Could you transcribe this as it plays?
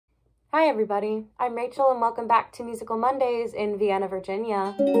Hi everybody, I'm Rachel and welcome back to Musical Mondays in Vienna,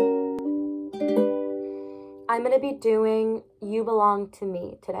 Virginia. I'm going to be doing You Belong to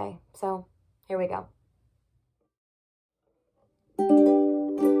Me today, so here we go.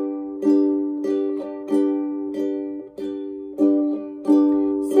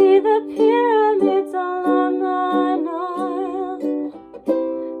 See the pyramids along the Nile,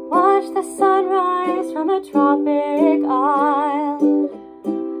 watch the sunrise from a tropic isle.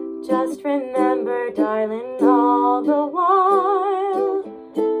 Just remember, darling, all the while,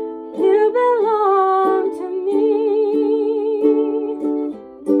 you belong to me.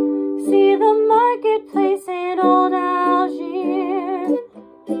 See the marketplace in old Algiers,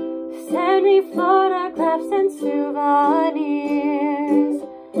 send me photographs and souvenirs.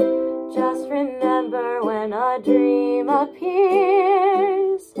 Just remember, when a dream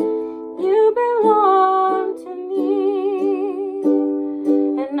appears, you belong to me.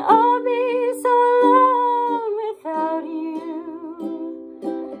 And I'll be so alone without you.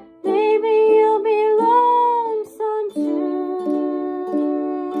 Maybe you'll be lonesome too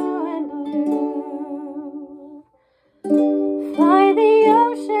and blue. Fly the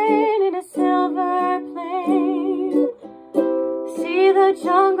ocean in a silver plane. See the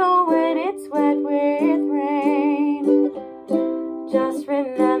jungle when it's wet with rain. Just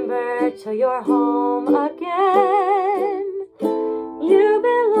remember, till you're home again, you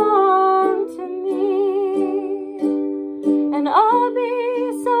belong to me. And I'll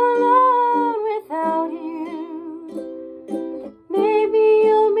be so alone without you. Maybe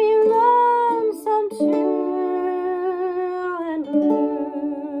you'll be lonesome too and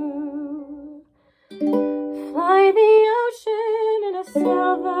blue. Fly the ocean in a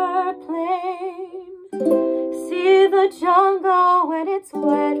silver plane. See the jungle when it's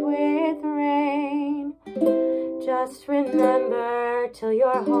wet with rain. Just remember, till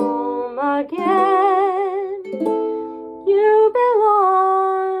you're home again, you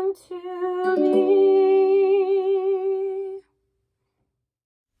belong to me.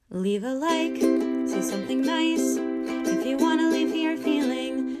 Leave a like, say something nice. If you want to leave your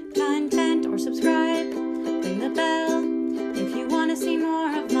feeling, content, or subscribe.